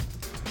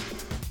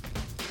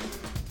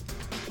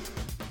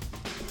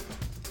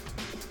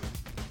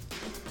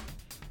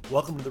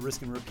Welcome to the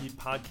Risk and Repeat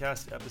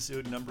podcast,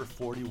 episode number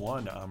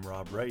 41. I'm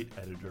Rob Wright,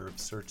 editor of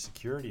Search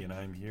Security, and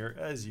I'm here,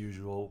 as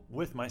usual,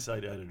 with my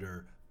site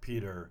editor,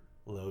 Peter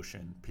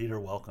Lotion. Peter,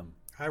 welcome.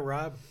 Hi,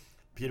 Rob.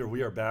 Peter,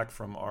 we are back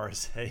from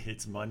RSA.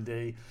 It's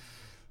Monday,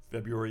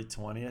 February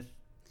 20th.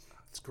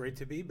 It's great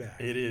to be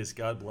back. It is.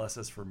 God bless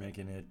us for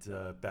making it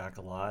back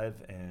alive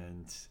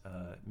and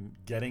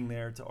getting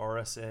there to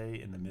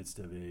RSA in the midst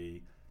of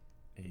a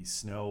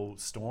snow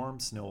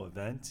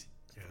event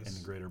in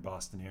the greater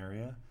Boston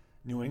area.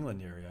 New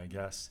England area, I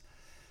guess,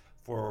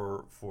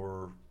 for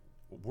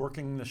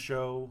working the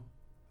show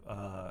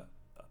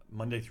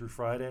Monday through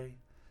Friday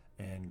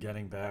and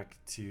getting back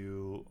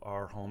to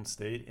our home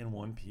state in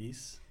one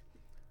piece.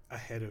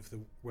 Ahead of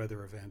the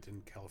weather event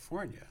in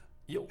California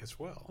as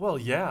well. Well,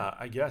 yeah,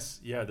 I guess,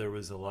 there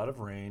was a lot of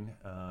rain.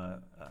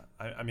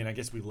 I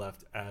guess we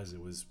left as it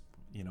was,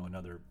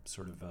 another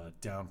sort of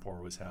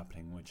downpour was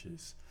happening, which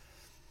is,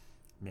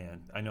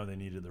 man, I know they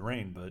needed the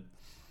rain, but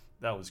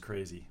that was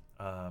crazy.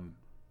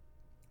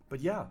 But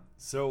yeah,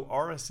 so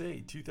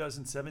RSA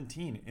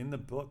 2017 in the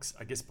books.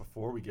 I guess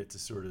before we get to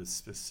sort of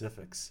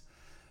specifics,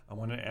 I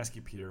wanted to ask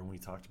you, Peter, and we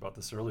talked about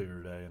this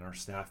earlier today in our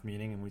staff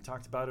meeting, and we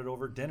talked about it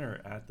over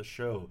dinner at the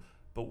show.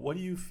 But what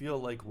do you feel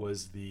like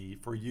was the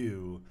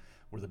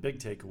big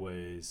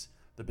takeaways,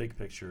 the big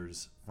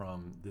pictures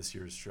from this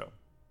year's show?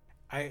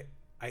 I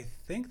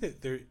think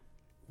that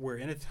we're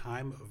in a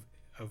time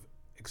of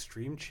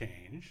extreme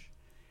change.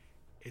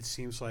 It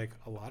seems like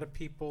a lot of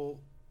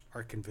people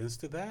are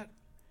convinced of that.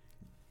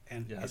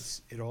 And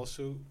yes. It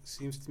also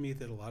seems to me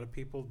that a lot of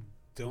people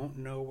don't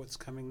know what's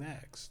coming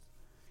next.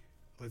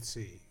 Let's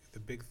see. The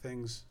big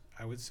things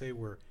I would say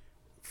were,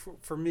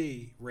 for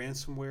me,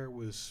 ransomware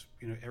was,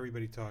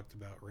 everybody talked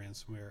about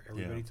ransomware.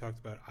 Everybody talked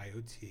about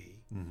IoT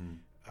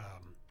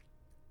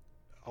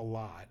a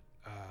lot.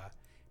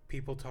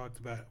 People talked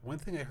about, one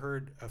thing I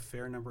heard a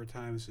fair number of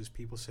times is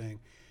people saying,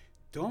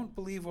 don't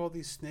believe all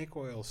these snake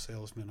oil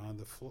salesmen on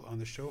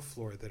the show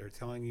floor that are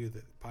telling you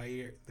that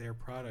buy their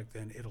product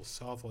and it'll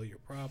solve all your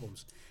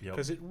problems,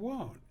 because it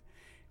won't.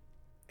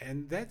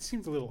 And that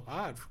seemed a little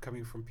odd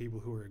coming from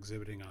people who were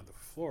exhibiting on the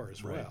floor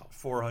as well.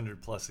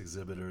 400 plus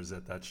exhibitors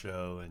at that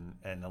show,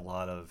 and a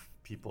lot of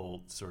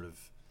people sort of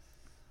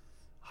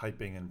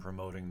hyping and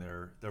promoting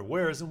their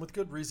wares, and with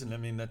good reason. I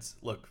mean,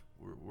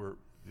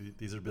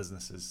 these are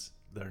businesses.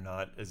 They're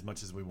not, as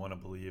much as we want to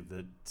believe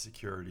that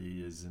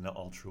security is an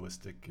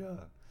altruistic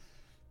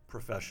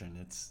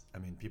profession.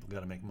 People got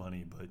to make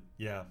money, but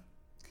yeah.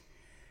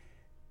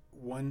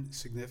 One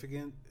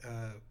significant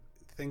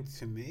thing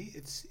to me,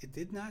 it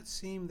did not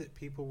seem that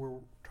people were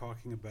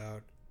talking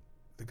about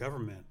the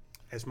government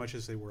as much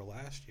as they were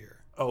last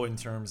year. Oh, in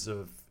terms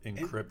of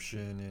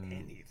encryption and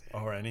anything.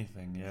 Or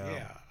anything, yeah.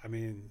 Yeah, I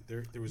mean,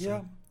 there was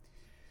I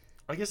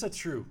guess that's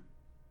true.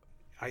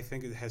 I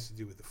think it has to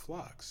do with the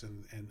flux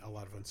and a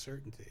lot of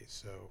uncertainty.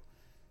 So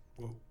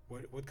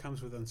what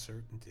comes with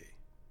uncertainty?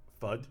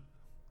 FUD,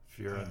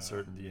 fear,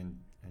 uncertainty, and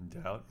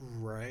doubt.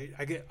 Right.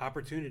 I get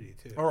opportunity,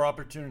 too. Or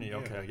opportunity,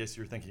 okay. Yeah. I guess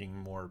you're thinking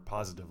more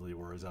positively,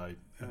 whereas I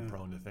am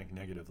prone to think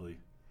negatively,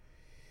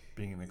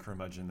 being the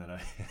curmudgeon that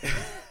I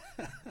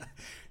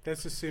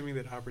That's assuming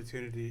that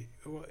opportunity,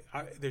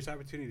 there's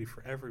opportunity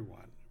for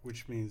everyone,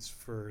 which means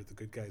for the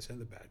good guys and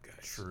the bad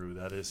guys. True,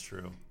 that is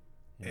true.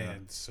 Yeah.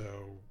 And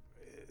so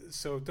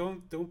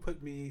don't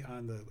put me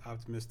on the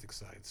optimistic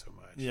side so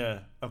much. Yeah,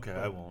 okay,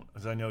 I won't,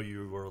 because I know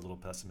you were a little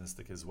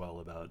pessimistic as well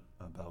about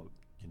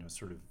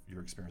sort of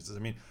your experiences. I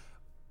mean,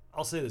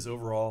 I'll say this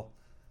overall,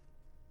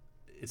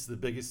 it's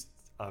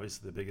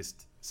obviously the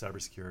biggest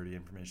cybersecurity,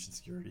 information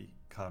security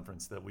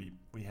conference that we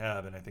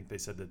have, and I think they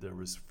said that there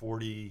was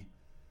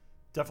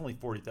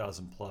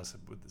 40,000 plus,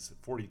 with this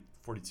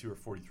 42 or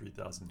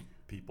 43,000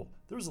 people.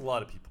 There was a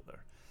lot of people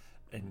there.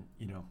 And,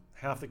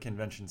 half the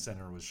convention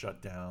center was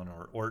shut down,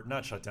 or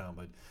not shut down,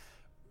 but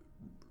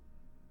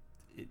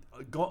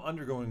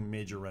undergoing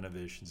major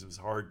renovations. It was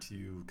hard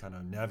to kind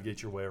of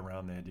navigate your way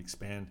around. They had to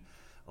expand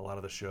a lot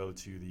of the show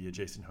to the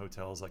adjacent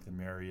hotels like the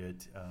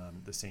Marriott,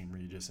 the St.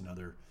 Regis, and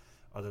other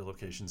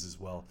locations as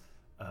well.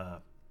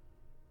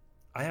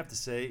 I have to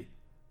say,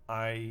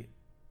 I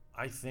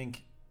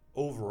think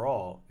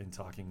overall, in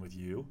talking with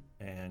you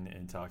and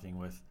in talking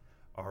with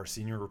our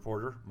senior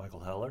reporter,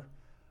 Michael Heller,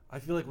 I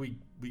feel like we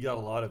got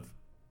a lot of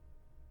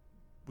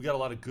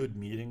good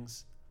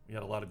meetings. We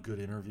had a lot of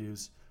good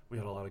interviews. We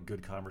had a lot of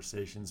good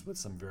conversations with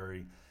some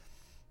very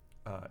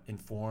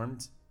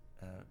informed,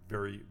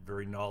 very,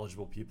 very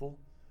knowledgeable people,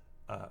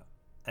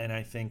 and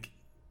I think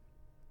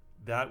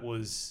that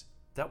was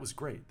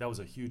great. That was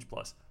a huge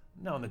plus.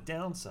 Now on the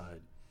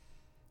downside,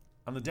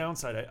 I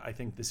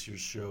think this year's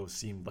show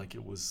seemed like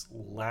it was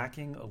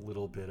lacking a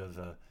little bit of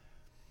a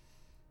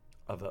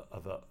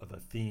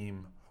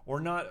theme, or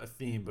not a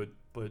theme,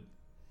 but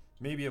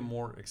maybe a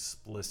more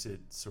explicit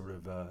sort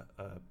of a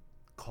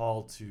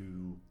call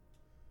to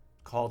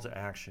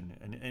action,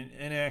 and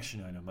an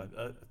action item,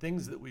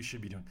 things that we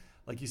should be doing.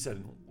 Like you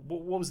said,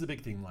 what was the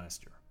big theme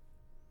last year?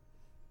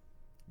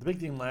 The big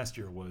theme last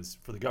year was,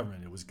 for the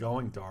government, it was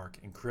going dark,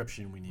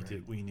 encryption. We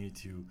need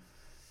to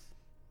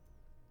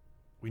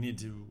we need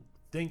to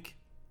think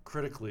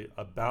critically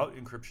about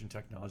encryption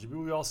technology, but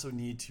we also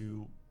need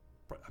to,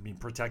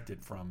 protect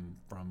it from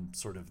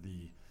sort of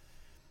the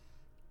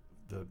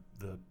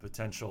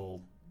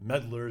potential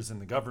meddlers in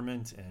the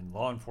government and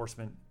law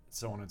enforcement,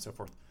 so on and so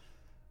forth.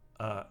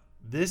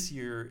 This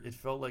year, it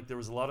felt like there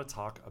was a lot of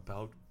talk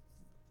about,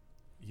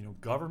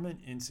 government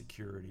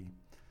insecurity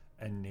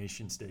and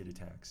nation-state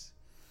attacks.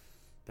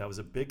 That was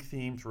a big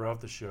theme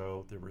throughout the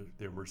show.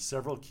 There were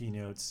several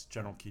keynotes.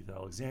 General Keith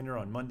Alexander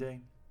on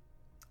Monday,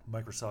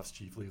 Microsoft's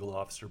Chief Legal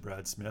Officer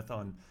Brad Smith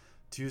on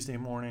Tuesday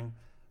morning,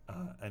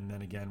 and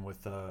then again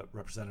with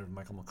Representative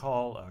Michael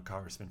McCaul,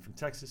 Congressman from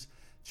Texas,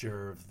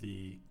 chair of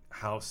the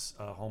House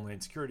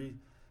Homeland Security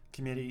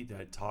Committee,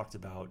 that talked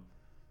about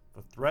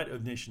the threat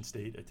of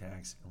nation-state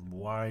attacks and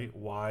what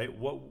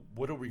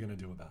are we going to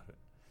do about it?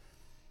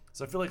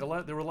 So I feel like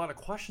there were a lot of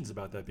questions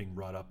about that being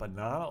brought up, but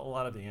not a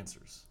lot of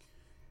answers.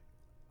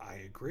 I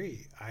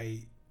agree.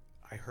 I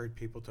heard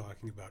people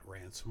talking about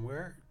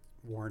ransomware,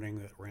 warning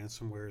that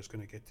ransomware is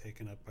going to get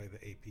taken up by the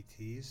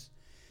APTs,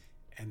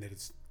 and that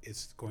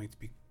it's going to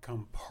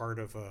become part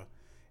of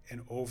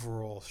an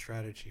overall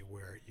strategy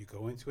where you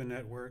go into a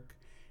network,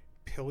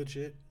 pillage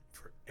it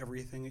for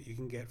everything that you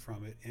can get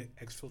from it,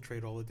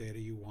 exfiltrate all the data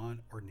you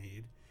want or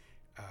need,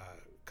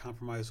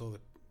 compromise all the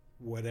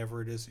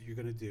whatever it is that you're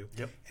going to do.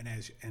 Yep.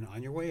 And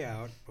on your way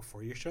out,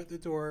 before you shut the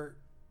door,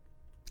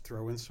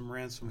 throw in some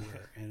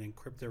ransomware and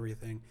encrypt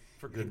everything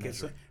For good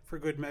measure. For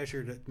good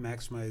measure to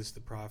maximize the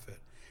profit.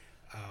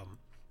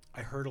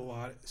 I heard a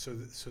lot, so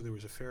there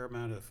was a fair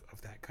amount of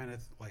that kind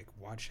of like,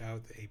 watch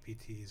out, the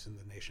APTs and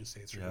the nation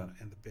states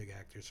and the big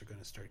actors are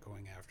going to start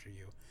going after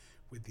you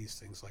with these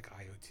things like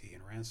IoT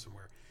and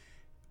ransomware.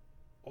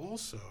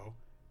 Also,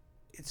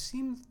 it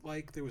seemed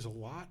like there was a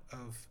lot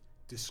of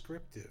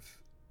descriptive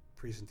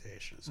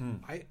presentations.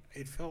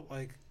 It felt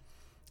like,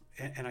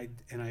 and I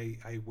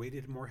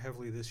weighted more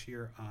heavily this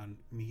year on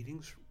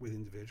meetings with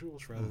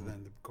individuals rather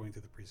than going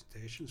to the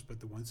presentations. But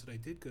the ones that I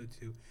did go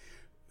to,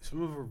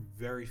 some of them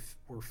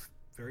were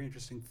very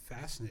interesting,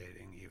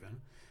 fascinating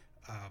even.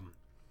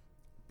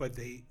 But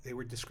they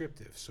were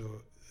descriptive.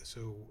 So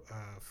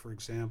for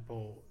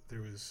example,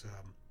 there was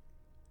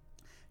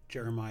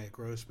Jeremiah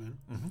Grossman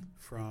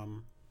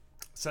from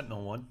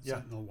Sentinel One.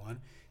 Sentinel One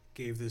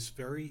gave this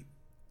very,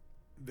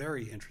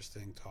 very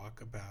interesting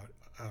talk about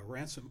how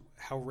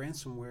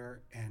ransomware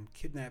and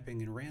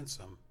kidnapping and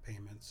ransom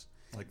payments,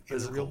 like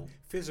physical.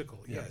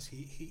 Yes.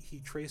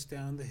 He traced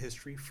down the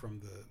history from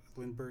the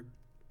Lindbergh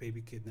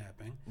baby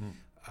kidnapping,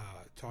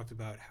 talked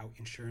about how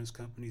insurance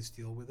companies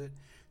deal with it.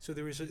 So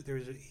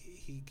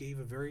he gave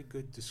a very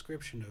good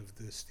description of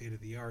the state of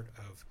the art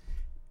of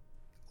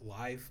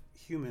live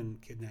human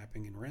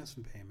kidnapping and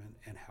ransom payment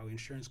and how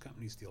insurance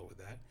companies deal with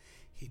that.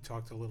 He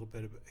talked a little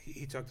bit about,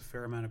 he talked a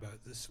fair amount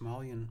about the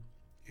Somalian,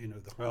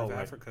 the Horn of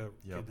Africa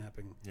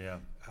kidnapping. Yeah.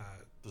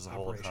 There's a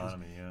whole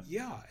economy.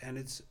 Yeah, and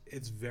it's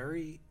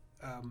very,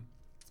 I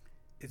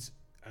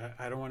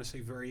don't want to say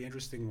very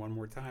interesting one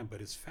more time,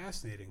 but it's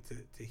fascinating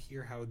to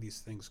hear how these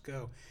things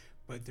go.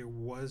 But there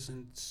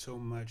wasn't so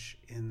much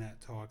in that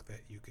talk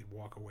that you could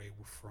walk away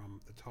from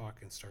the talk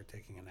and start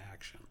taking an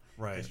action.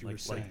 Right. As you were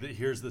saying.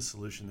 Here's the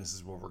solution. This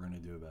is what we're going to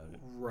do about it.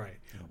 Right.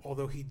 Yeah.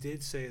 Although he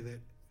did say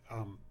that,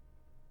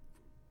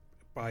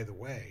 by the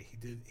way, he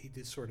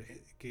did sort of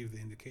gave the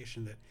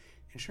indication that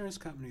insurance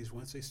companies,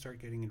 once they start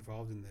getting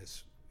involved in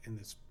this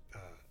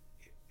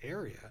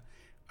area,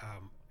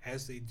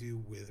 as they do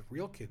with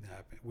real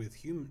kidnapping, with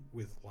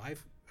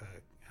live,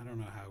 I don't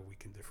know how we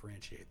can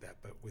differentiate that,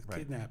 but with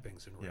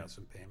kidnappings and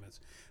ransom payments,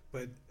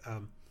 but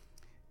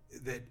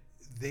that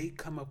they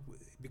come up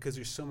with, because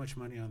there's so much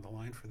money on the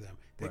line for them,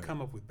 they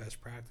come up with best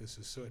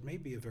practices. So it may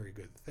be a very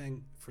good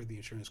thing for the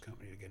insurance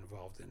company to get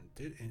involved in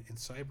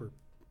cyber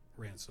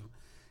ransom,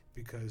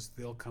 because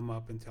they'll come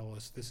up and tell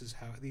us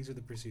these are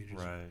the procedures.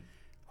 Right.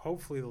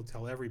 Hopefully they'll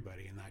tell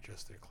everybody and not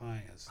just their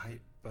clients. I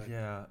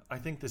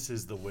think this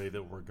is the way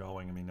that we're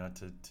going. I mean, not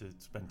to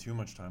spend too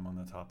much time on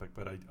the topic,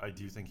 but I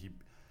do think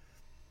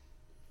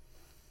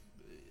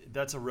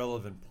that's a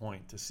relevant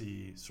point to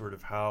see sort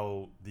of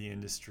how the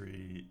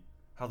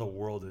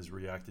world has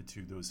reacted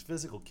to those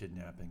physical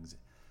kidnappings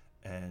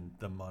and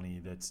the money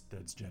that's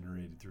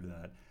generated through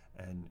that,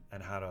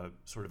 and how to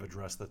sort of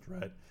address the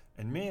threat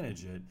and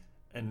manage it,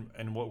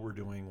 and what we're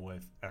doing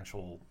with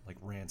actual like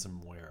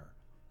ransomware.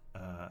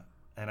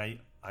 And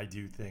I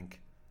do think,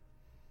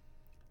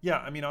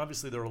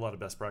 obviously there are a lot of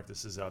best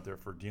practices out there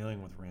for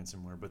dealing with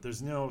ransomware, but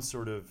there's no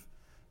sort of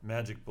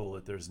magic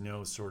bullet. There's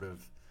no sort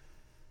of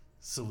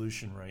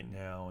solution right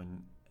now.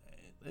 And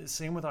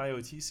same with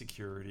IoT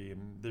security.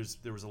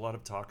 There was a lot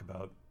of talk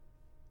about,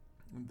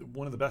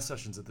 one of the best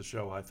sessions at the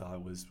show, I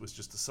thought, was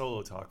just a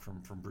solo talk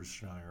from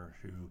Bruce Schneier,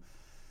 who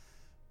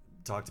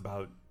talked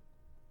about,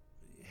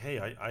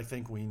 hey, I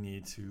think we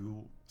need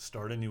to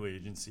start a new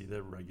agency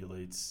that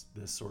regulates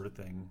this sort of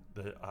thing,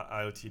 the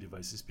IoT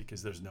devices,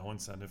 because there's no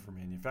incentive for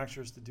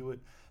manufacturers to do it.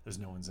 There's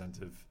no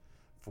incentive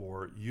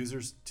for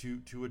users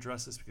to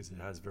address this, because it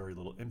has very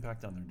little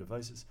impact on their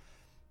devices.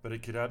 But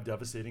it could have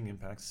devastating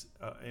impacts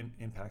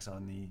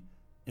on the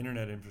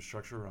internet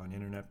infrastructure, on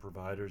internet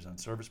providers, on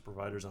service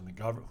providers, on the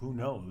government, who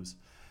knows?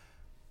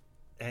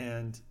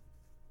 And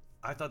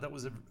I thought that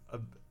was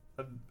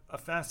a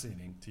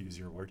fascinating, to use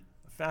your word,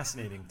 a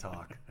fascinating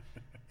talk.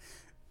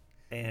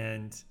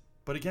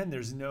 But again,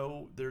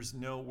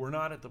 we're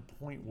not at the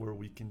point where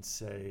we can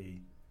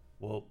say,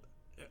 well,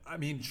 I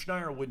mean,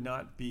 Schneier would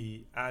not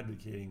be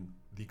advocating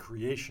the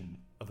creation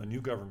of a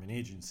new government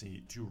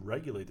agency to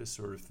regulate this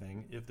sort of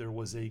thing if there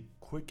was a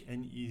quick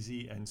and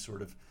easy and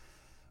sort of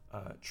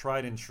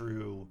tried and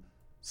true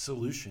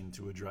solution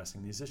to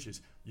addressing these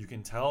issues. You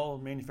can tell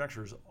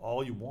manufacturers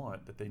all you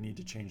want that they need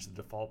to change the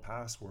default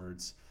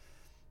passwords,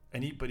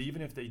 but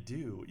even if they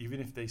do, even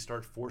if they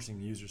start forcing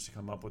users to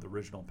come up with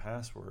original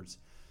passwords,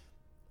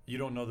 you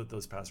don't know that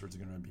those passwords are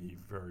going to be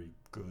very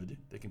good.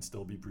 They can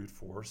still be brute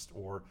forced,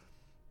 or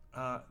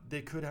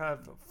they could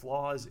have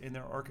flaws in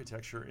their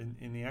architecture,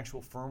 in the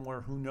actual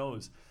firmware. Who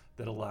knows,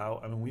 that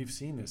allow? I mean, we've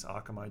seen this.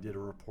 Akamai did a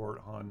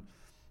report on,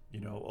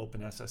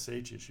 open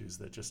SSH issues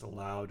that just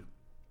allowed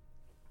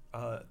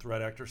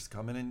threat actors to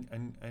come in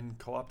and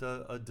co-opt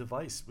a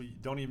device. We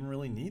don't even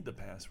really need the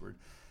password.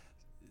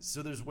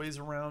 So there's ways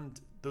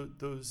around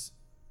those.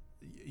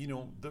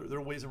 There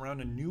are ways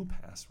around a new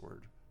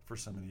password for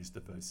some of these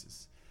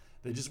devices.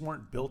 They just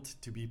weren't built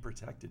to be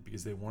protected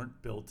because they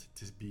weren't built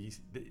to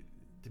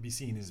be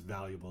seen as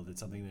valuable.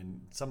 That's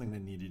something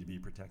that needed to be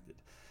protected.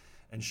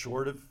 And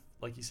short of,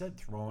 like you said,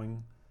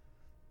 throwing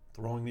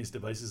these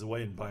devices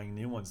away and buying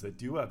new ones that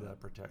do have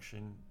that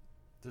protection,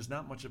 there's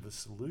not much of a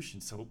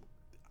solution. So,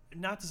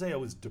 not to say I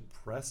was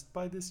depressed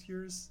by this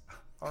year's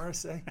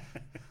RSA,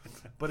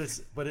 but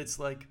it's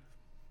like,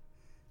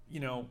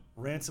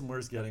 ransomware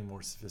is getting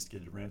more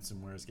sophisticated.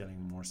 Ransomware is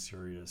getting more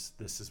serious.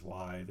 This is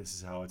why. This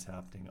is how it's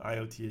happening.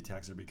 IoT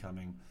attacks are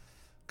becoming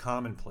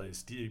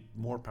commonplace.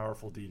 More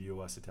powerful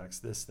DDoS attacks.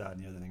 This, that,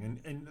 and the other thing.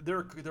 And there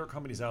are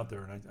companies out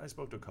there, and I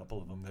spoke to a couple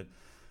of them that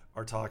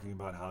are talking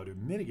about how to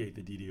mitigate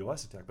the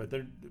DDoS attack. But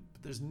there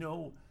was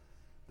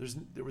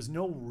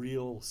no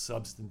real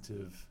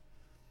substantive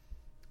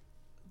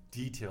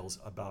details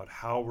about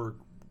how we're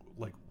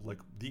like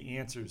the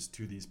answers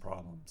to these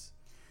problems.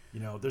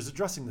 There's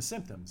addressing the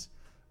symptoms,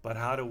 but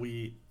how do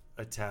we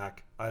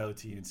attack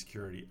IoT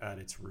insecurity at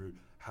its root?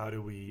 How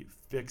do we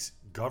fix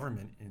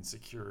government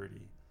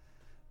insecurity?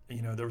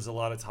 There was a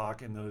lot of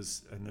talk in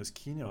those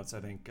keynotes, I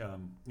think,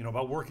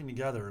 about working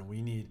together, and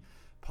we need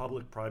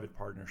public-private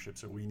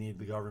partnerships, or we need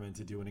the government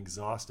to do an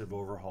exhaustive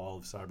overhaul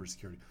of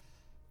cybersecurity.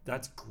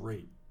 That's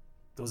great.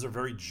 Those are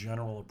very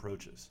general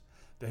approaches.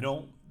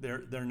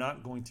 They're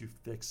not going to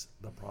fix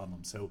the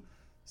problem.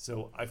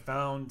 So I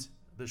found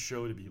the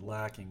show to be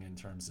lacking in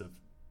terms of,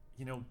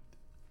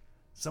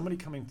 somebody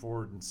coming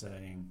forward and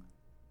saying,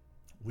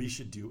 we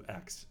should do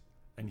X,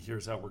 and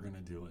here's how we're going to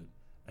do it,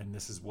 and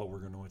this is what we're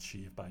going to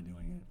achieve by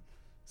doing it.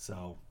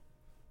 So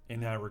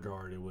in that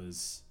regard, it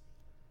was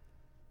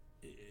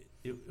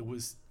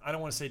I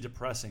don't want to say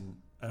depressing,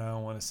 and I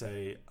don't want to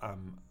say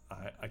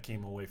I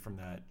came away from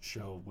that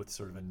show with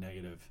sort of a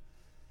negative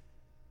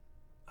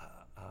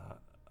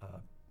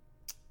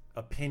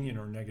opinion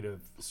or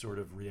negative sort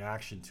of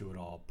reaction to it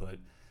all, but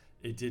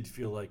it did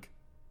feel like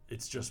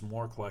it's just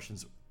more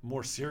questions,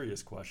 more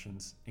serious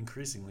questions,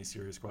 increasingly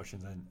serious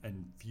questions,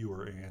 and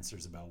fewer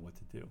answers about what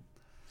to do.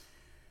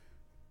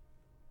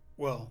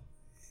 Well,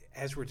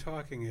 as we're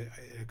talking, it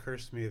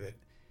occurs to me that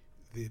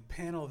the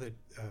panel that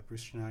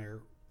Bruce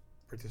Schneier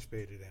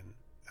participated in.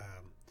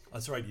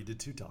 That's right. He did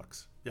 2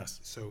 talks. Yes.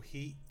 So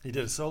he did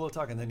a solo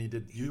talk, and then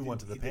you went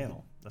to the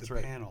panel. That's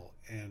right. Panel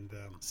and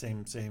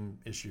same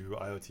issue.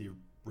 IoT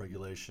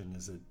regulation.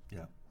 Is it?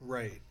 Yeah.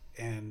 Right.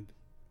 And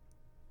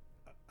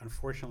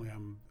unfortunately,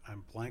 I'm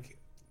blanking.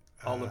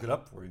 I'll look it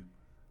up for you.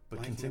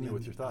 But continue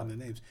with your thought on the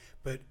names.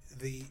 But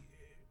the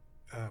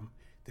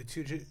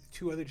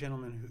two other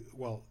gentlemen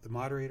the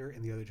moderator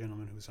and the other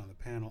gentleman who was on that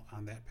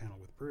panel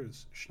with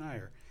Bruce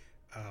Schneier,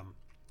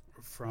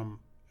 from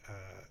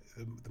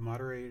the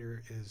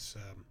moderator is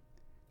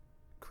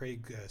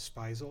Craig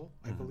Speisel,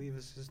 I believe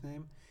is his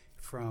name,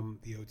 from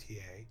the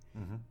OTA,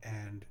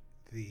 and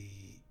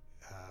the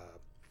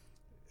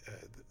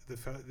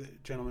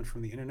gentleman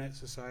from the Internet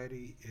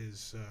Society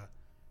is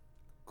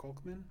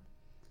Kolkman.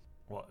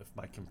 Well, if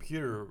my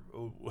computer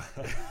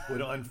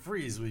would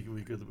unfreeze, we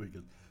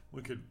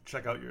could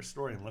check out your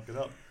story and look it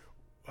up.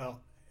 Well,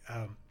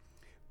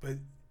 but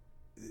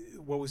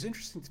what was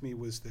interesting to me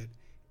was that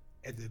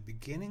at the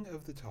beginning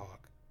of the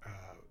talk,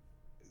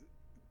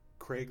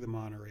 Craig, the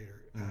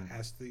moderator,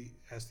 asked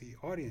the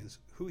audience,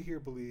 who here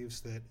believes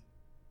that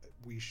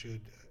we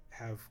should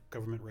have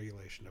government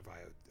regulation of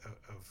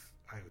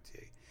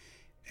IoT?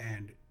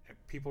 And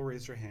people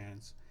raised their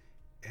hands,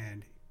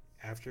 and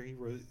after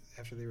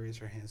they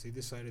raised their hands, they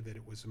decided that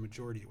it was a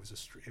majority. It was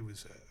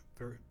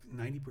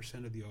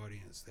 90% of the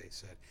audience. They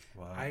said,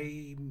 wow.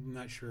 I'm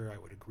not sure I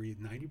would agree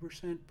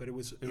 90%, but it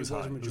was a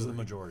majority. It was the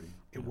majority.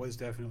 It was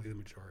definitely the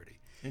majority.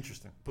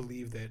 Interesting.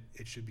 Believe that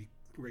it should be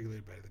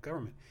regulated by the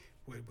government.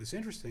 What was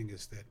interesting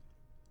is that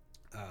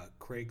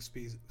Craig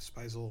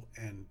Speisel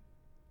and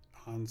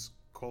Hans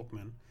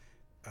Kolkman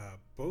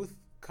both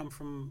come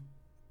from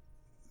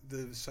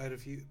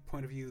the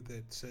point of view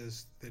that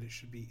says that it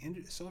should be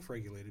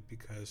self-regulated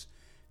because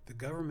the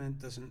government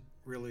doesn't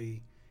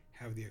really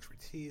have the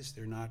expertise.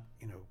 They're not,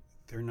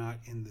 they're not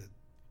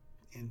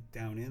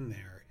down in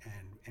there,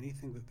 and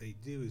anything that they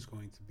do is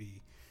going to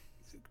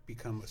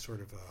become a sort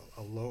of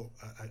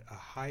a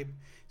high.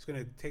 It's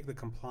going to take the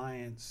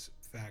compliance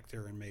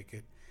factor and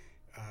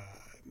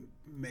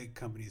make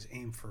companies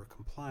aim for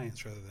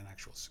compliance rather than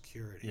actual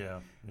security. Yeah.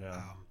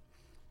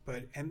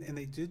 But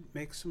they did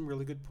make some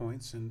really good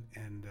points, and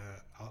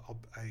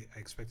I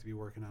expect to be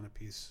working on a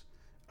piece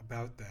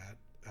about that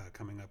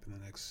coming up in the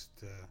next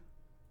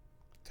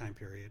time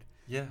period.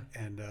 Yeah.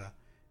 And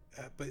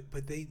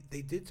but they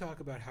did talk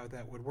about how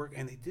that would work,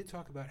 and they did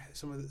talk about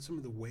some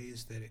of the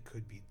ways that it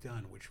could be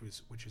done, which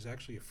is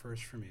actually a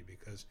first for me,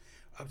 because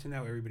up to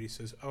now everybody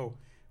says, oh,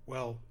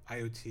 well,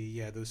 IoT,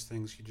 yeah, those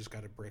things you just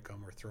got to break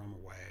them or throw them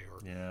away or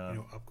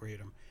upgrade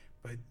them.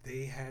 But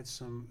they had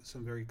some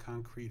very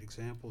concrete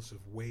examples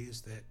of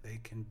ways that they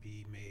can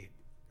be made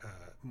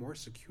more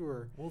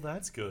secure. Well,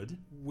 that's good.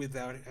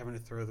 Without having to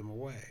throw them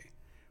away.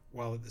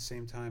 While at the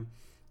same time,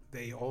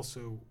 they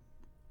also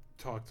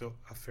talked a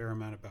fair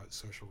amount about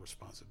social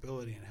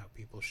responsibility and how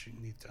people should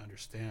need to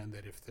understand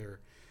that if their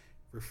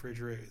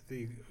refrigerator,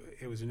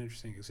 it was an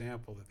interesting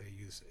example that they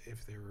use,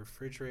 if their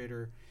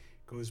refrigerator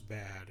goes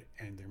bad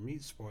and their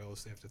meat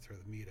spoils, they have to throw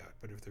the meat out.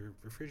 But if their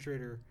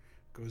refrigerator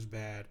goes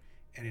bad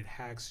and it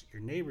hacks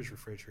your neighbor's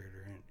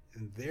refrigerator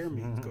and their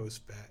meat goes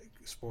bad,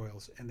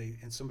 spoils, and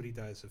somebody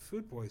dies of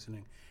food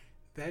poisoning,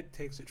 that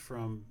takes it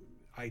from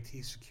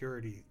IT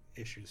security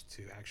issues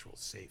to actual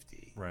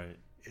safety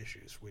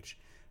issues, which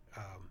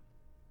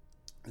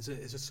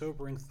is a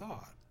sobering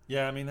thought.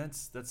 Yeah, I mean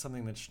that's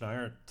something that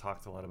Schneier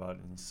talked a lot about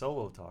in his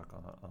solo talk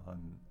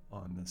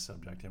on this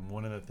subject, and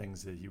one of the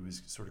things that he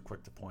was sort of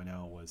quick to point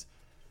out was,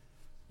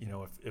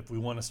 if we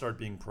want to start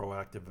being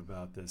proactive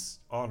about this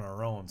on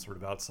our own, sort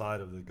of outside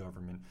of the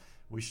government,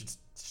 we should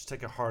just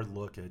take a hard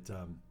look at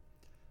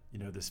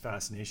this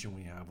fascination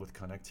we have with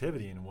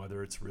connectivity and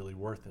whether it's really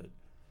worth it,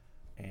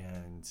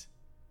 and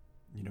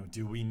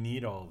do we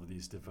need all of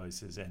these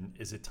devices, and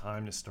is it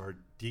time to start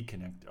he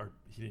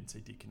didn't say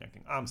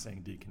deconnecting, I'm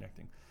saying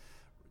deconnecting,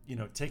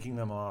 taking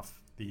them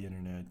off the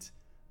internet,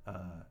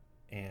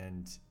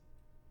 and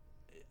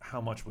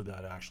how much would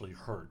that actually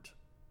hurt?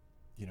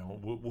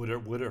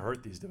 Would it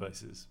hurt these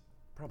devices?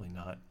 Probably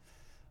not.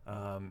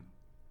 And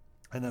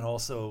then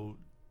also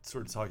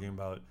sort of talking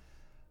about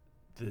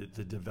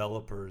the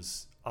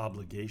developers'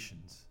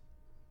 obligations.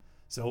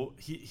 So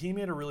he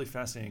made a really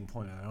fascinating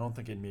point, and I don't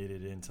think it made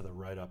it into the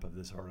write-up of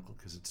this article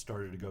because it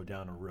started to go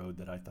down a road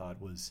that I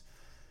thought was,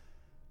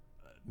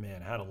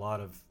 had a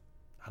lot of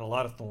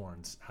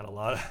thorns, had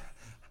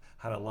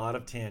a lot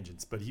of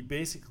tangents. But he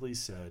basically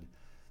said,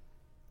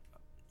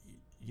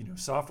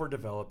 software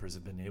developers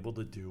have been able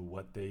to do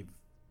what they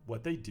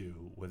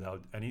do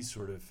without any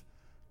sort of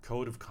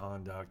code of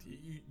conduct.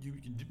 You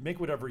can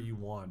make whatever you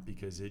want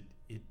because it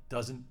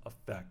doesn't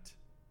affect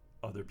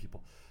other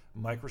people.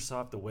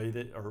 Microsoft, the way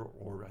that,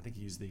 or I think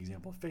he used the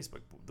example of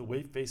Facebook, the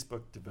way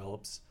Facebook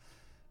develops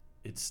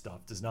its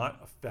stuff does not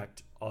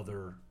affect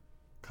other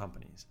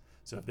companies.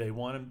 So if they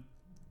want to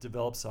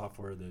develop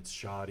software that's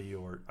shoddy,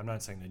 or I'm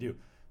not saying they do,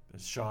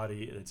 it's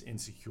shoddy, it's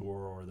insecure,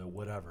 or the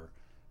whatever,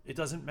 it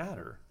doesn't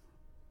matter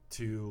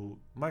to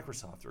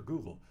Microsoft or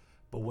Google.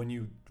 But when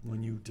you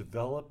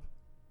develop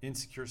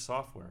insecure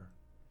software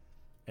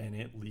and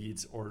it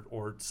leads,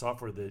 or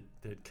software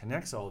that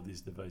connects all of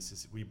these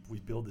devices, we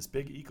build this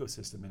big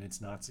ecosystem and it's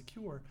not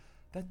secure,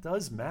 that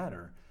does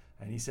matter.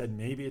 And he said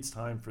maybe it's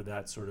time for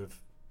that sort of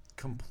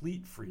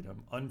complete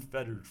freedom,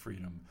 unfettered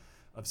freedom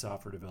of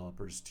software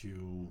developers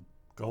to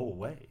go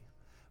away,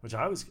 which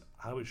I was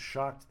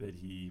shocked that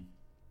he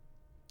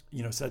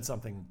said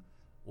something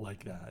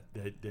like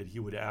that he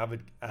would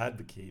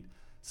advocate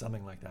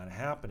something like that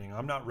happening.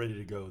 I'm not ready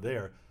to go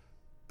there,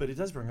 but it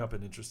does bring up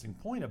an interesting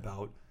point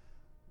about,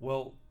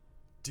 well,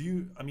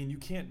 you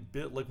can't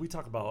build, like we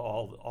talk about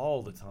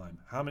all the time.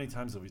 How many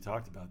times have we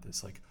talked about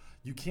this? Like,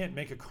 you can't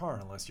make a car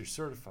unless you're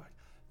certified.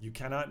 You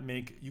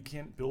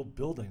can't build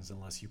buildings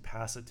unless you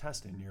pass a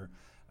test and you're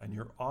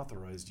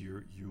authorized.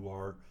 You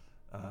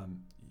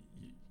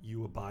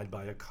abide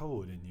by a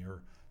code and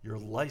you're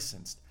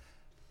licensed.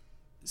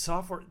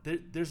 Software,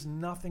 there's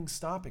nothing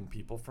stopping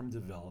people from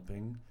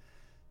developing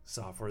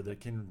software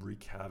that can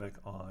wreak havoc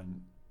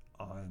on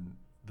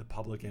the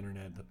public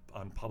internet,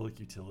 on public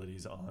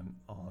utilities, on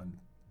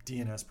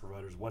DNS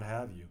providers, what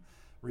have you.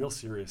 Real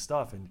serious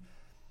stuff. And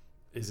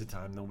is it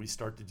time that we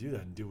start to do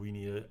that? And do we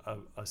need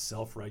a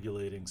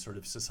self-regulating sort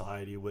of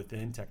society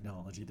within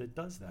technology that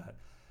does that?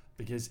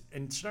 Because,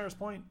 and Schneier's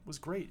point was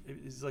great.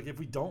 It's like, if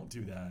we don't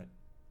do that,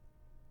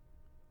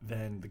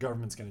 then the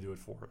government's going to do it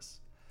for us.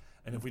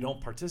 And if we don't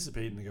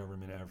participate in the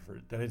government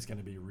effort, then it's going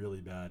to be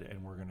really bad,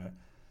 and we're going to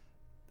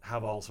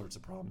have all sorts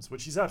of problems,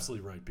 which he's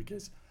absolutely right,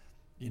 because,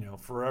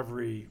 for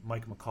every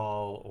Mike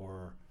McCall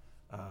or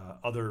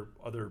other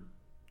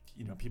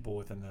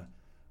people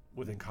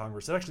within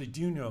Congress that actually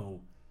do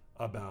know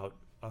about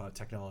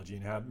technology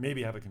and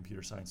maybe have a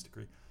computer science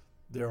degree,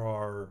 there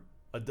are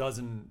a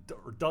dozen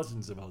or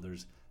dozens of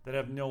others that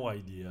have no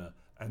idea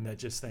and that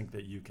just think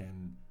that you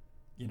can,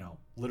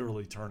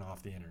 literally turn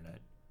off the internet.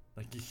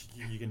 Like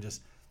you can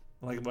just,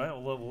 like,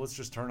 well, let's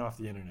just turn off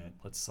the internet.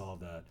 Let's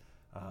solve that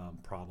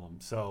problem.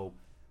 So,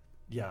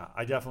 yeah,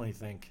 I definitely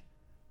think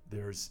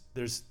there's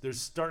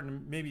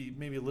starting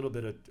maybe a little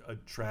bit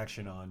of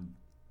traction on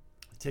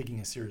taking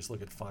a serious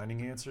look at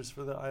finding answers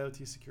for the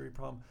IoT security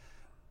problem.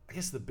 I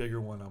guess the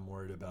bigger one I'm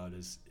worried about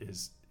is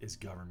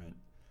government.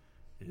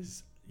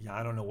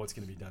 I don't know what's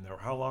going to be done there.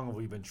 How long have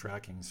we been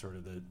tracking sort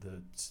of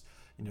the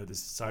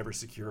this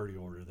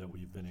cybersecurity order that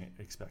we've been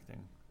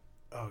expecting?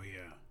 Oh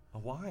yeah, a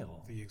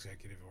while. The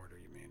executive order,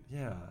 you mean?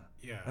 Yeah.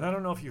 Yeah. And I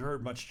don't know if you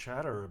heard much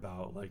chatter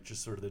about like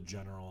just sort of the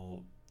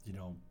general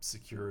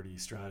security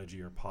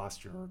strategy or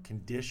posture or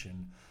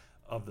condition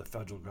of the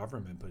federal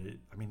government, but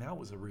that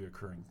was a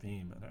reoccurring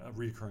theme and a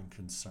reoccurring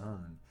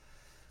concern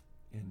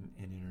in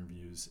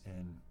interviews,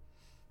 and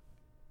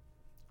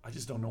I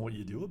just don't know what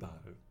you do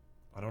about it.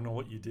 I don't know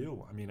what you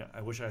do.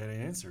 I wish I had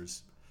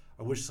answers.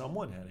 I wish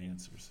someone had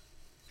answers.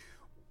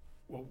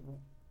 Well,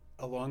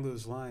 along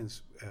those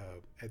lines,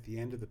 at the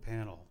end of the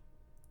panel,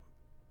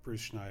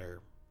 Bruce Schneier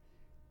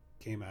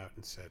came out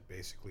and said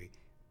basically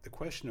the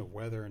question of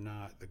whether or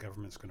not the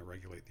government's going to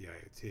regulate the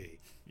IoT.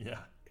 Yeah.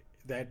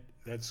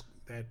 That's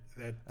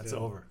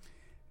over.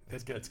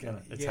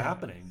 It's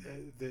happening.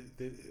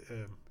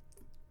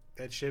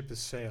 That ship has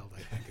sailed,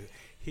 I think.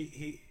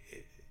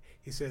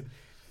 He said,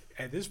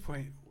 at this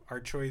point,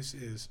 our choice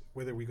is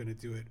whether we're going to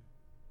do it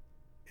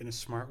in a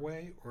smart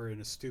way or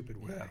in a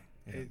stupid way.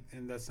 Yeah.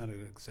 And that's not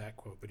an exact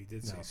quote, but he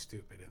did say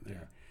stupid in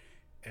there.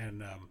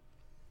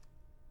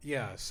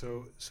 Yeah. And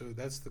so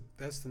that's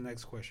the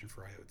next question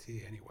for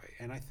IoT anyway.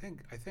 And I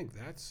think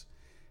that's,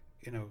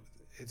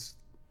 it's.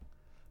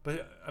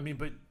 But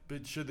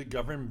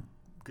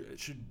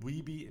should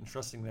we be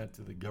entrusting that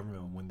to the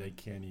government when they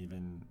can't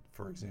even,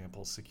 for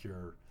example,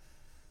 secure,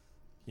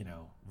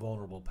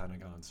 vulnerable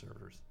Pentagon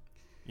servers?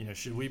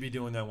 Should we be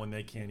doing that when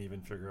they can't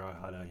even figure out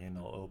how to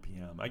handle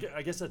OPM?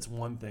 I guess that's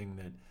one thing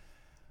that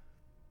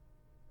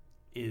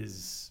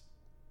is,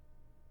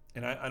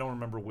 and I don't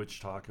remember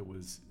which talk it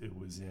was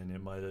in.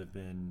 It might have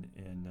been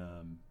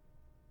in,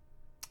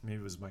 maybe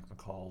it was Mike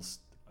McCall's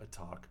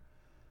talk,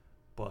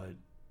 but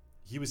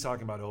he was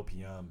talking about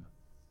OPM,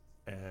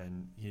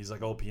 and he's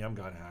like, OPM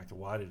got hacked.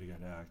 Why did it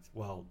get hacked?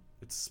 Well,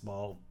 it's a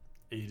small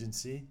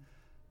agency.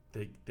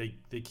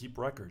 They keep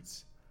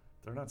records.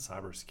 They're not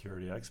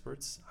cybersecurity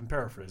experts. I'm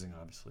paraphrasing,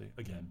 obviously.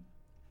 Again,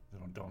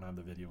 I don't have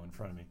the video in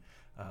front of me.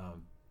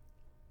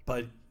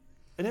 But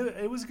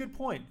it was a good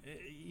point.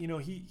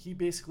 He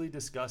basically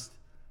discussed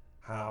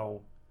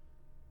how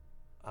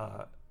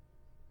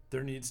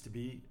there needs to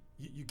be,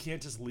 you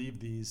can't just leave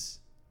these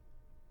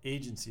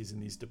agencies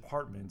and these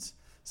departments,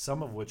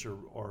 some of which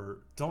are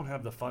don't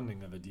have the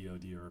funding of a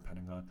DoD or a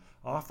Pentagon,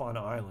 off on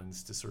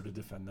islands to sort of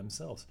defend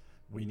themselves.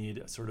 We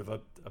need sort of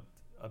a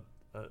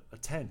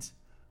tent,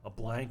 a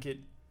blanket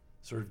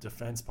sort of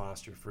defense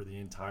posture for the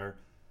entire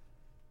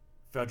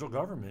federal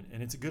government.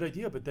 And it's a good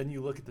idea, but then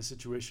you look at the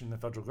situation in the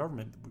federal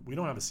government. We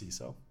don't have a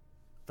CISO.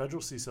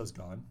 Federal CISO's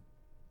gone.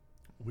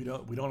 We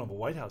don't have a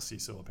White House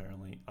CISO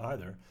apparently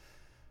either.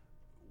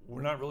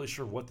 We're not really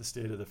sure what the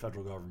state of the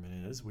federal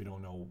government is. We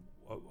don't know,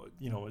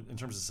 in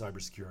terms of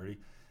cybersecurity.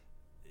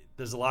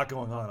 There's a lot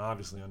going on,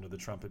 obviously, under the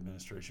Trump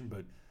administration,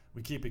 but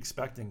we keep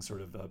expecting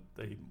sort of a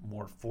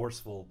more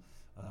forceful,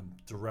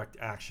 direct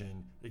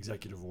action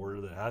executive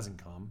order that hasn't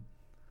come.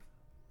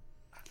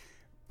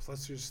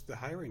 Plus, there's the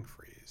hiring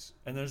freeze.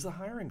 And there's the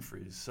hiring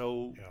freeze.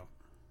 So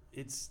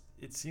yeah.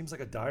 It seems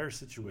like a dire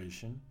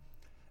situation.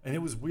 And it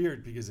was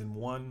weird because at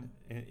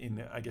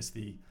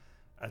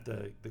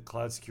the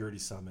Cloud Security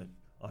Summit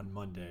on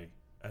Monday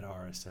at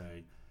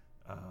RSA,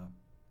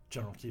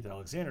 General Keith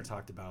Alexander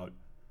talked about,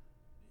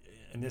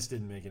 and this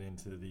didn't make it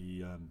into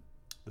the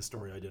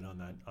story I did on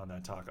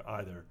that talk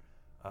either,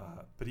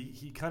 but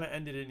he kind of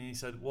ended it and he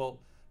said, well,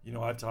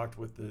 I've talked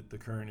with the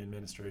current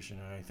administration,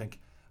 and I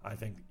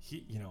think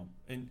he,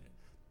 and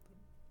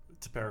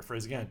to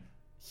paraphrase again,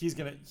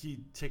 he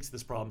takes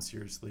this problem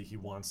seriously. He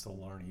wants to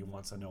learn. He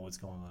wants to know what's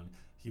going on.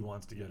 He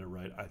wants to get it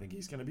right. I think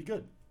he's going to be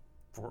good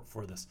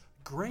for this.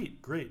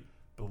 Great.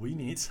 But we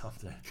need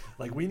something.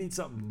 Like, we need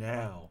something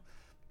now,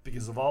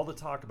 because of all the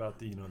talk about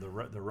the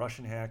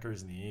Russian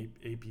hackers and the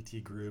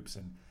APT groups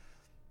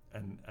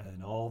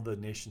and all the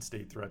nation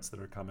state threats that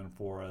are coming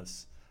for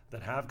us,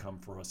 that have come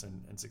for us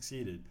and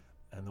succeeded,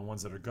 and the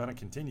ones that are going to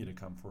continue to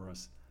come for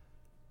us.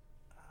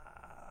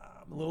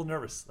 I'm a little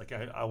nervous. Like,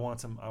 I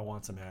want some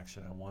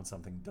action. I want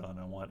something done.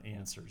 I want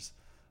answers,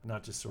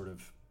 not just sort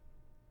of,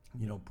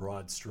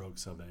 broad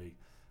strokes of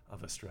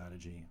a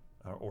strategy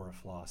or a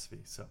philosophy.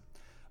 So,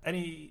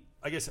 any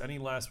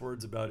last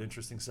words about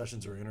interesting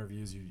sessions or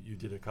interviews? You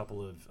did a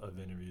couple of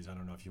interviews. I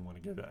don't know if you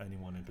want to give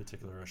anyone in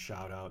particular a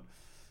shout out.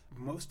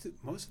 Most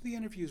of the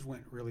interviews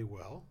went really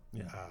well.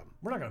 Yeah,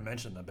 we're not going to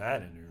mention the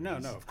bad interviews. No,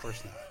 of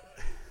course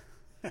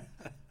not.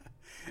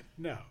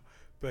 No,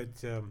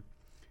 but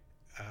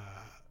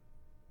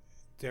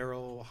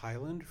Daryl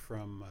Highland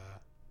from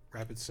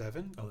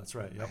Rapid7. Oh, that's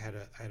right. I Yep.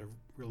 had a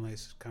real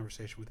nice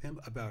conversation with him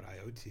about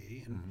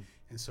IoT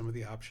and some of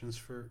the options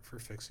for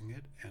fixing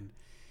it. And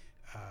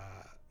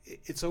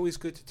it's always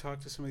good to talk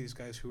to some of these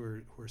guys who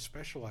are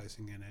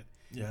specializing in it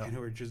Yeah. and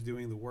who are just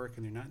doing the work,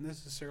 and they're not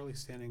necessarily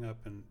standing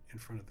up in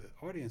front of the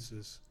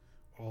audiences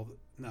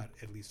not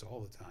at least all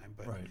the time,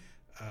 but Right.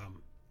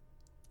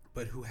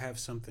 but who have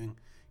something,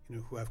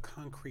 who have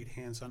concrete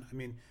hands-on. I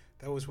mean,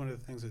 that was one of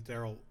the things that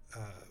Daryl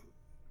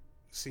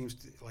seems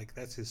to like.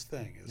 That's his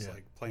thing, is Yeah.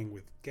 like playing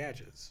with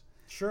gadgets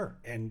Sure.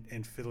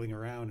 and fiddling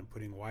around and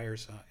putting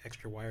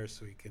extra wires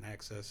so he can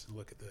access and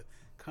look at the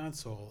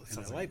console and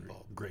Sounds a like light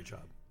bulb. Great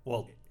job.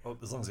 Well,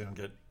 as long as they don't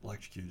get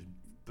electrocuted.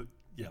 But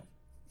yeah.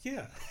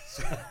 Yeah.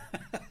 So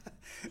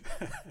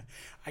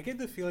I get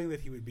the feeling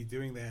that he would be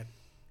doing that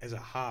as a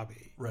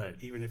hobby, Right.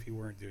 even if he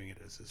weren't doing it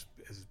as his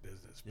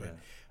business. But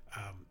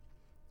Yeah.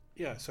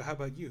 yeah. So how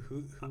about you?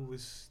 Who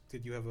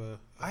did you have a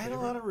I had a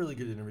favorite? lot of really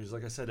good interviews.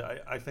 Like I said,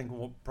 I think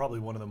probably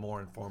one of the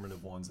more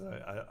informative ones,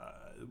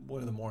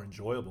 one of the more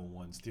enjoyable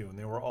ones too, and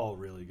they were all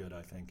really good.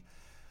 I think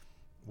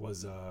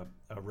was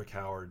Rick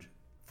Howard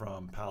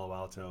from Palo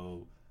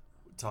Alto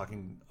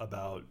talking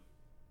about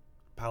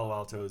Palo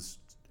Alto's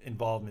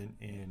involvement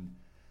in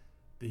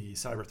the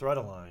Cyber Threat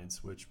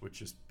Alliance, which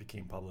just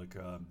became public.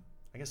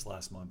 I guess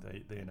last month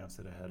they announced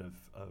it ahead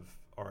of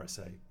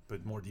RSA,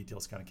 but more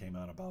details kind of came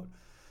out about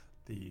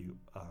the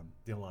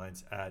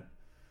alliance at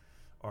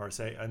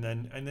RSA, and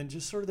then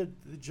just sort of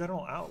the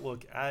general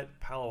outlook at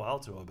Palo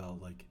Alto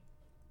about like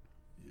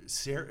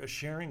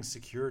sharing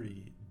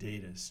security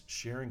data,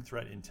 sharing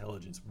threat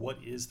intelligence.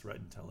 What is threat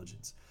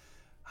intelligence?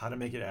 How to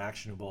make it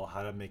actionable?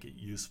 How to make it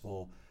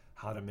useful?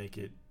 How to make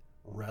it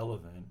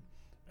relevant?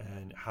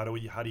 And how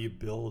do you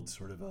build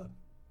sort of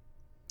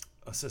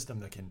a system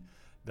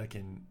that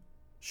can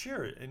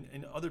share it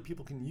and other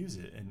people can use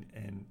it,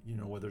 and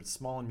whether it's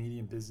small and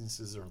medium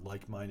businesses or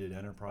like-minded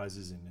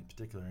enterprises in a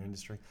particular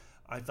industry.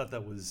 I thought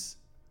that was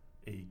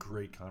a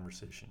great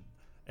conversation,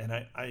 and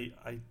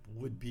I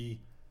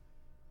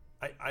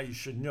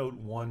should note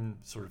one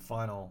sort of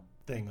final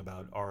thing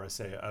about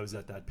RSA. I was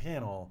at that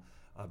panel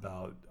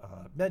about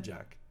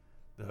MedJack,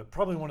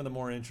 probably one of the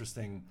more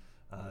interesting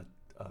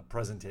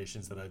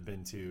presentations that I've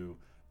been to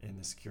in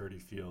the security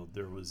field.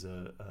 There was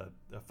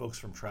folks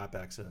from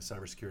TrapX, a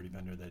cybersecurity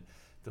vendor, that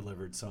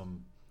delivered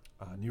some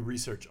new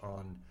research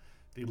on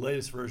the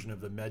latest version of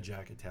the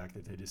MedJack attack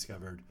that they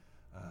discovered.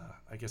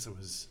 I guess it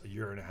was a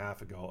year and a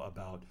half ago,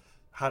 about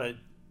how to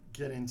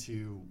get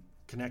into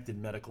connected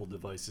medical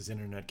devices,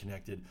 internet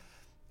connected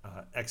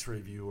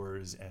X-ray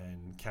viewers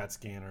and CAT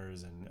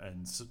scanners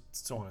and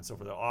so on and so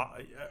forth.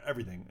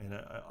 Everything, an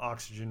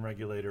oxygen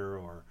regulator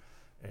or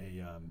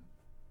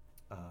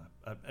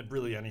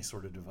really any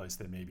sort of device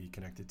that may be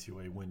connected to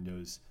a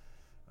Windows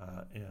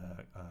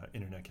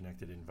internet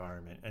connected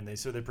environment. And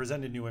they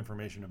presented new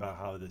information about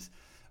how this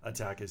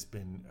attack has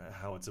been,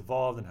 how it's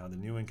evolved, and how the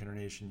new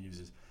incarnation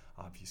uses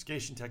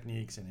obfuscation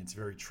techniques, and it's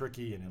very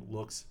tricky, and it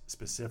looks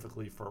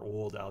specifically for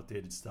old,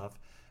 outdated stuff,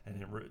 and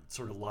it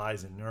sort of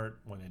lies inert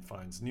when it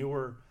finds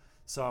newer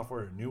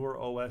software, newer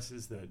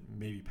OSs that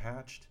may be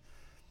patched.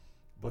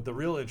 But the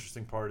real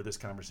interesting part of this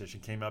conversation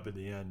came up at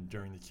the end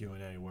during the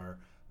Q&A, where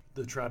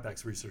the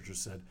TrapX researchers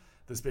said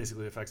this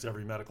basically affects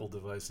every medical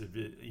device. If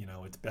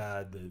it's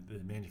bad, the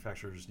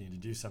manufacturers need to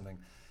do something.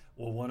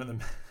 Well, one of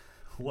them,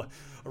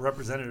 a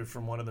representative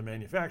from one of the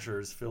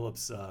manufacturers,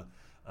 Philips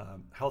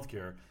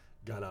Healthcare,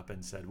 got up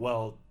and said,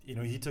 well,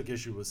 he took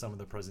issue with some of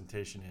the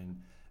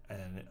presentation,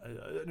 and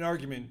an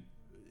argument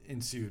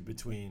ensued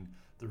between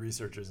the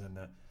researchers and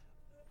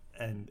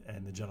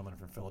the gentleman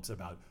from Philips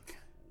about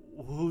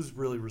who's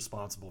really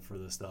responsible for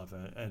this stuff.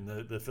 And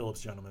the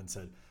Philips gentleman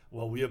said,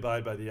 well, we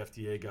abide by the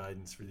FDA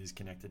guidance for these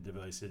connected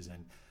devices,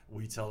 and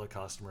we tell the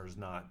customers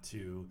not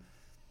to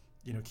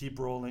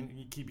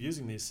keep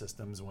using these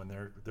systems when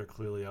they're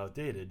clearly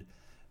outdated.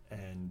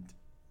 And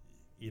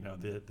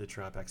the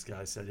TrapX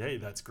guy said, hey,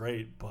 that's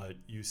great, but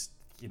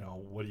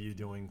what are you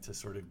doing to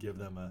sort of give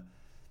them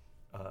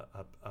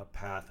a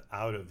path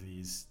out of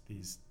these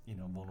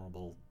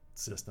vulnerable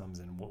systems,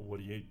 and what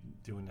are you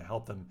doing to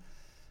help them?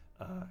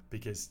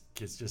 Because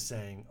kids just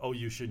saying, oh,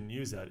 you shouldn't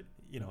use that,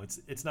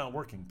 it's not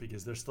working,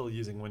 because they're still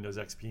using Windows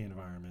XP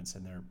environments,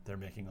 and they're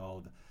making all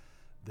of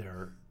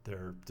their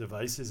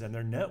devices and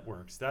their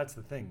networks. That's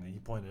the thing that he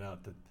pointed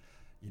out, that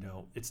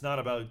it's not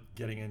about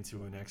getting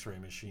into an X-ray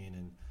machine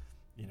and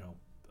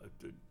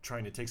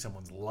trying to take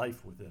someone's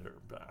life with it, or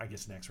I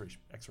guess an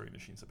X-ray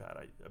machine's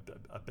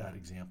a bad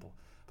example,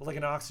 but like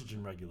an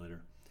oxygen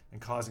regulator, and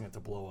causing it to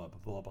blow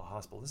up a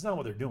hospital. That's not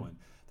what they're doing.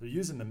 They're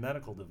using the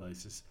medical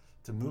devices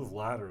to move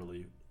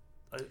laterally,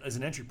 as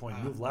an entry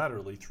point, move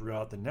laterally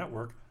throughout the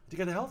network to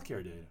get the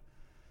healthcare data.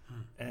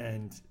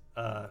 And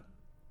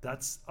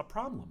that's a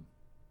problem.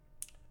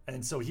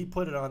 And so he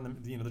put it on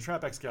the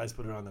TrapX guys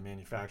put it on the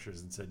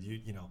manufacturers and said,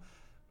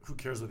 who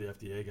cares what the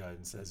FDA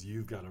guidance says?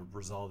 You've got to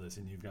resolve this,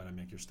 and you've got to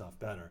make your stuff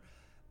better.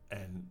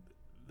 And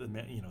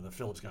the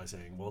Philips guy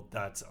saying, well,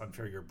 that's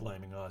unfair. You're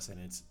blaming us, and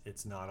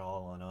it's not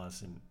all on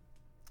us. And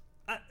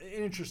an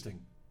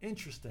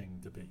interesting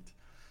debate.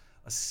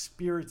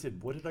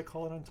 spirited, what did I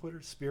call it on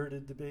Twitter?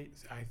 Spirited debate.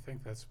 I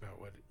think that's about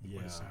what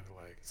it sounded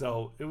like.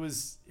 So it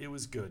was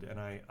good, and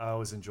I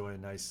always enjoy a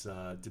nice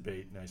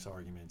debate, nice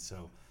argument.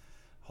 So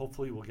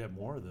hopefully we'll get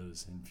more of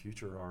those in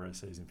future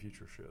RSAs and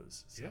future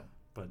shows. So, Yeah.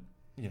 But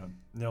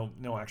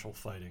no actual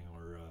fighting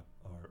or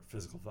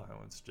physical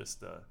violence,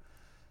 just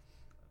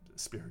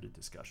spirited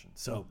discussion.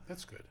 So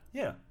That's good.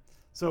 yeah.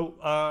 So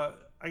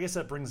I guess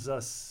that brings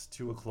us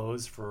to a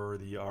close for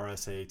the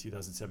RSA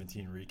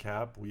 2017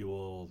 recap.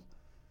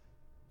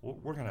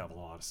 We're going to have a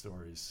lot of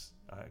stories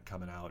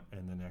coming out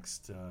in the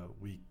next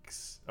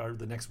weeks, or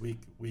the next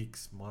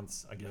weeks,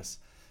 months, I guess,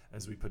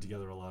 as we put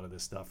together a lot of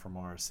this stuff from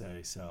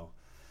RSA. So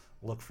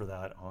look for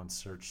that on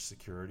Search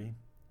Security.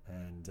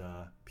 And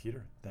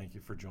Peter, thank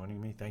you for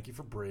joining me. Thank you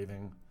for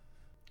braving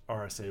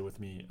RSA with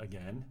me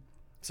again.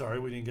 Sorry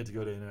we didn't get to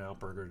go to In-N-Out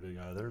Burger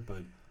together,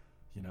 but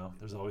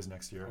there's always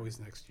next year. Always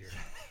next year.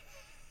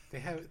 They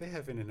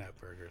have In-N-Out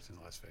burgers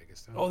in Las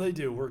Vegas, don't Oh, they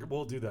do.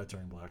 We'll do that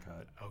during Black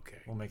Hat. Okay.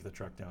 We'll make the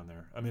trek down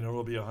there. I mean, it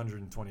will be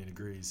 120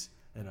 degrees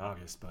in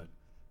August, but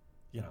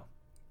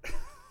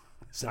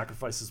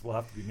sacrifices will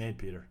have to be made,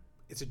 Peter.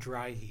 It's a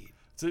dry heat.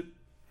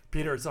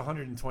 Peter, it's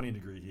 120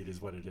 degree heat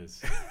is what it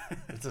is.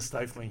 It's a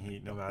stifling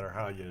heat no matter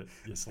how you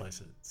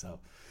slice it. So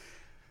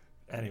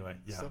anyway,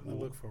 yeah. Something to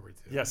look forward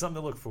to. Yeah,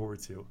 something to look forward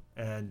to.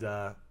 And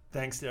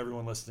thanks to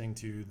everyone listening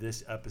to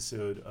this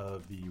episode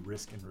of the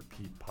Risk and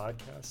Repeat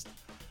podcast.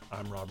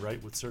 I'm Rob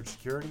Wright with Search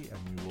Security,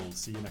 and we will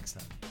see you next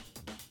time.